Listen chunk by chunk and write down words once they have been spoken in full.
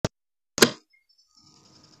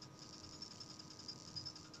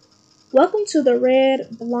Welcome to the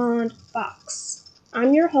Red Blonde Fox.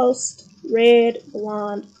 I'm your host, Red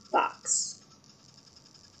Blonde Fox.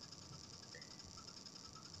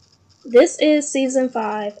 This is Season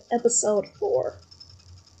 5, Episode 4.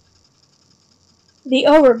 The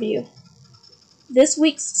Overview. This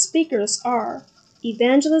week's speakers are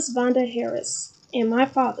Evangelist Vonda Harris and my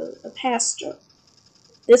father, the pastor.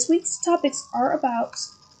 This week's topics are about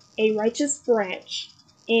a righteous branch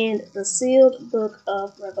and the sealed book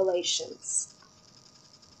of Revelations.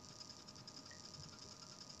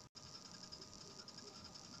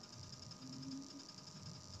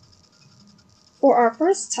 For our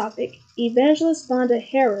first topic, Evangelist Vonda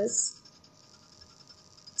Harris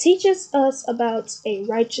teaches us about a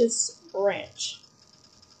righteous branch.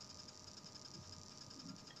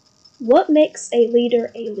 What makes a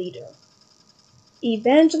leader a leader?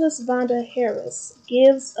 Evangelist Vonda Harris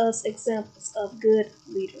gives us examples of good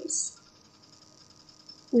leaders.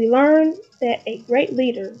 We learn that a great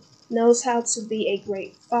leader knows how to be a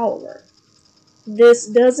great follower. This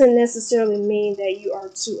doesn't necessarily mean that you are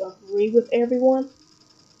to agree with everyone.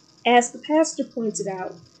 As the pastor pointed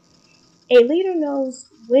out, a leader knows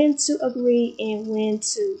when to agree and when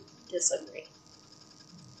to disagree.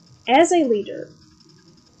 As a leader,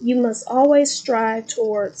 you must always strive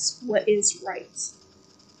towards what is right.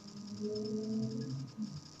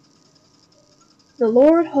 The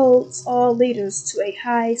Lord holds all leaders to a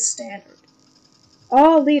high standard.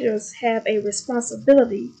 All leaders have a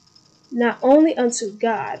responsibility not only unto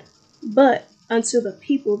God, but unto the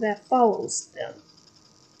people that follows them.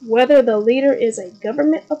 Whether the leader is a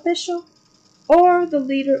government official or the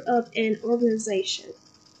leader of an organization,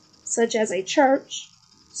 such as a church,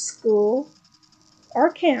 school, or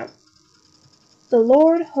camp, the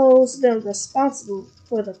Lord holds them responsible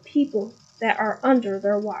for the people that are under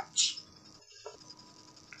their watch.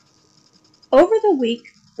 Over the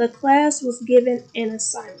week, the class was given an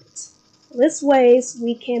assignment. List ways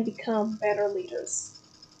we can become better leaders.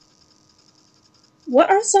 What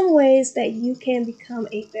are some ways that you can become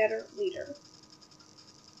a better leader?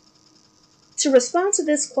 To respond to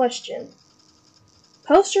this question,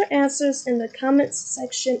 post your answers in the comments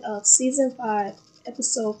section of Season 5,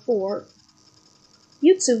 Episode 4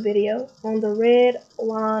 YouTube video on the Red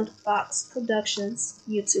Blonde Fox Productions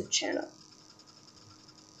YouTube channel.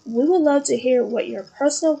 We would love to hear what your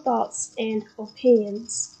personal thoughts and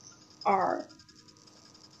opinions are.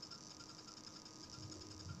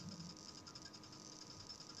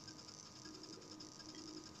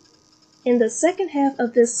 In the second half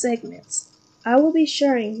of this segment, I will be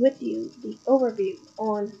sharing with you the overview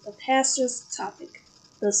on the pastor's topic,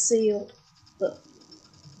 the sealed book.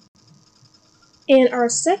 In our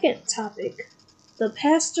second topic, the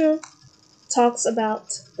pastor talks about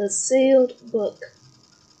the sealed book.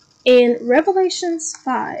 In Revelations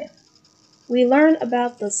 5, we learn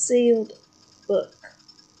about the sealed book.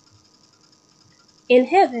 In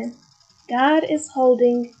heaven, God is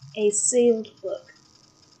holding a sealed book.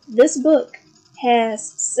 This book has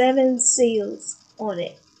 7 seals on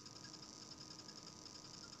it.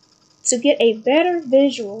 To get a better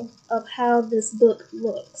visual of how this book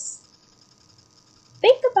looks,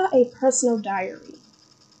 think about a personal diary.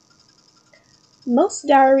 Most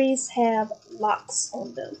diaries have locks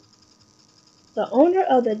on them. The owner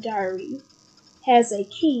of the diary has a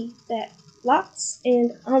key that locks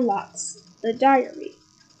and unlocks the diary.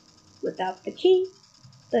 Without the key,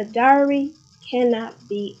 the diary cannot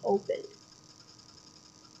be opened.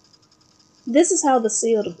 This is how the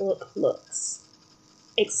sealed book looks.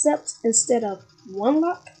 Except instead of 1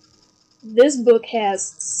 lock, this book has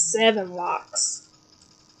 7 locks.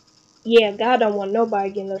 Yeah, God don't want nobody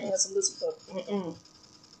getting their hands on this book.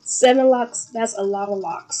 7 locks, that's a lot of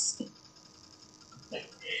locks.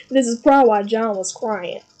 This is probably why John was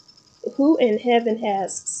crying. Who in heaven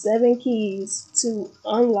has 7 keys to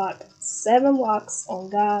unlock 7 locks on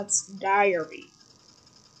God's diary?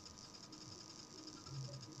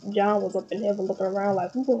 John was up in heaven looking around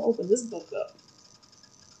like, who's going to open this book up?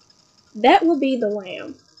 That would be the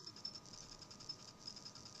Lamb.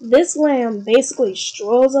 This Lamb basically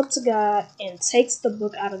strolls up to God and takes the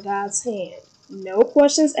book out of God's hand. No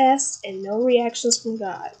questions asked and no reactions from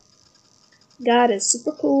God. God is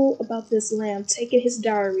super cool about this Lamb taking his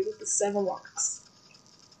diary with the 7 locks.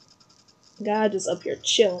 God just up here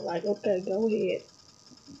chilling like, okay, go ahead.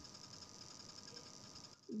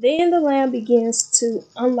 Then the Lamb begins to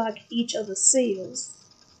unlock each of the seals,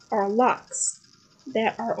 or locks,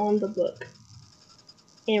 that are on the book.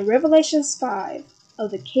 In Revelations 5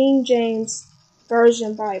 of the King James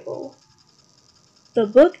Version Bible, the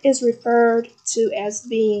book is referred to as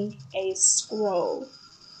being a scroll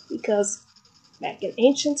because Back in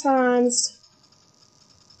ancient times,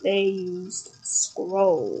 they used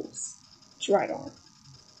scrolls to write on.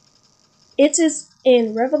 It is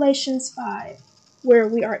in Revelations 5 where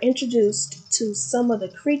we are introduced to some of the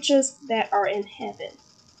creatures that are in heaven.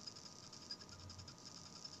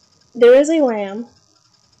 There is a lamb,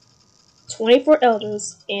 24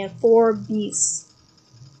 elders, and 4 beasts.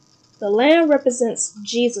 The lamb represents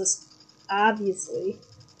Jesus, obviously.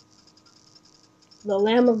 The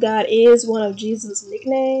Lamb of God is one of Jesus'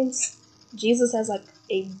 nicknames. Jesus has like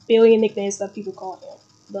a billion nicknames that people call him.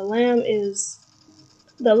 The lamb is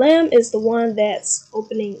the one that's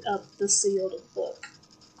opening up the sealed book.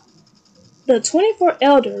 The 24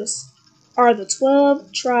 elders are the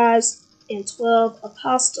 12 tribes and 12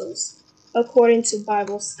 apostles, according to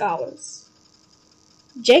Bible scholars.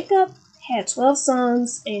 Jacob had 12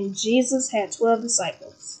 sons and Jesus had 12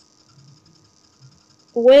 disciples.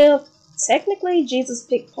 Well, technically, Jesus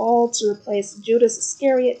picked Paul to replace Judas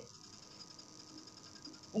Iscariot.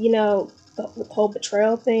 You know, the whole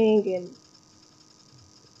betrayal thing, and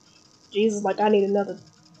Jesus like, I need a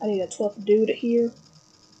 12th dude here.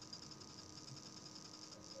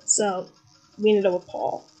 So, we ended up with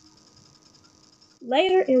Paul.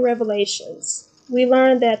 Later in Revelations, we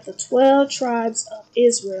learn that the 12 tribes of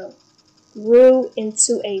Israel grew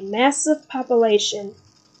into a massive population,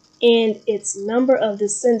 and its number of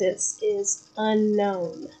descendants is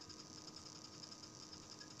unknown.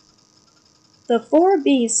 The 4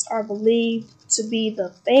 beasts are believed to be the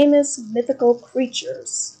famous mythical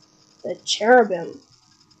creatures, the cherubim.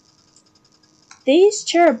 These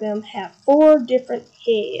cherubim have 4 different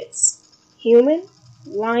heads: human,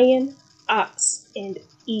 lion, ox, and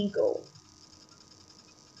eagle.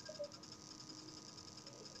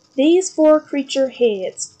 These 4 creature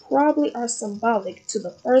heads probably are symbolic to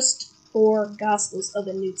the first 4 Gospels of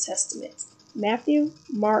the New Testament: Matthew,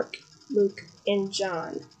 Mark, Luke, and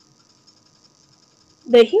John.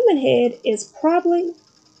 The human head is probably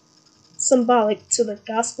symbolic to the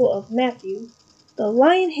Gospel of Matthew. The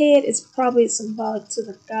lion head is probably symbolic to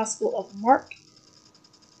the Gospel of Mark.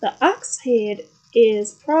 The ox head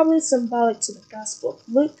is probably symbolic to the Gospel of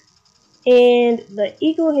Luke. And the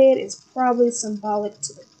eagle head is probably symbolic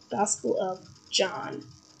to the Gospel of John.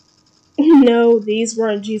 No, these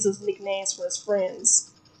weren't Jesus' nicknames for his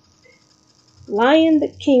friends. Lion, the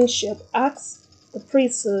kingship; ox, the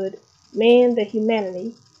priesthood; man, the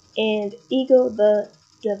humanity; and eagle, the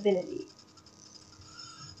divinity.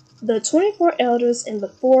 The 24 elders and the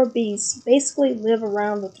 4 beasts basically live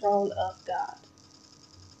around the throne of God.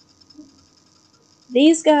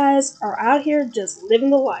 These guys are out here just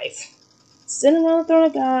living the life, sitting around the throne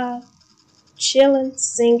of God, chilling,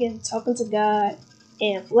 singing, talking to God,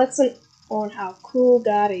 and flexing on how cool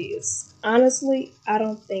God is. Honestly, I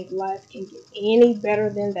don't think life can get any better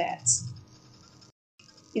than that.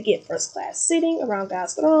 You get first class sitting around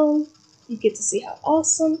God's throne, you get to see how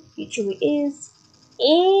awesome He truly is,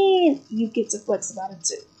 and you get to flex about it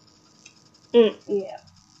too. Yeah,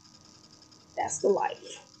 that's the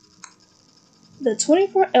life. The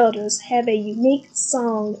 24 elders have a unique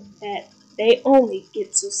song that they only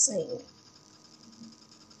get to sing.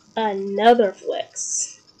 Another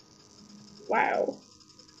flex. Wow.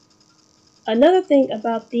 Another thing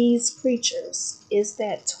about these creatures is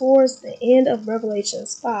that towards the end of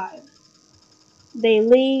Revelations 5, they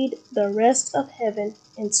lead the rest of heaven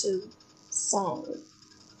into song.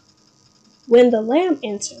 When the Lamb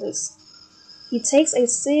enters, he takes a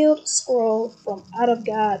sealed scroll from out of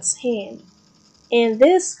God's hand, and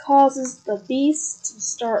this causes the beasts to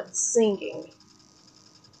start singing.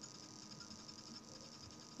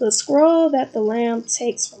 The scroll that the Lamb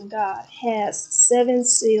takes from God has 7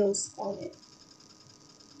 seals on it,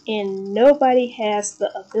 and nobody has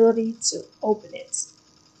the ability to open it,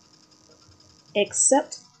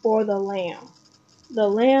 except for the Lamb. The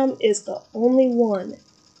Lamb is the only one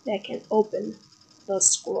that can open the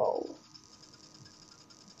scroll.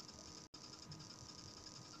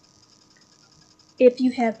 If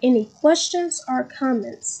you have any questions or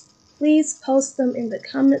comments, please post them in the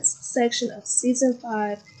comments section of Season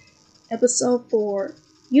 5, Episode 4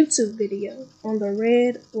 YouTube video on the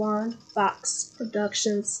Red Blonde Fox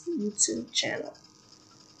Productions YouTube channel.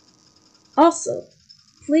 Also,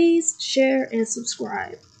 please share and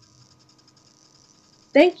subscribe.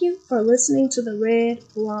 Thank you for listening to the Red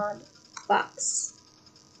Blonde Fox.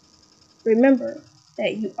 Remember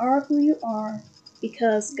that you are who you are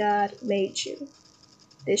because God made you.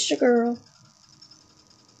 This your girl,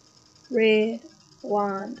 Red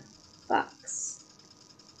Blonde Fox.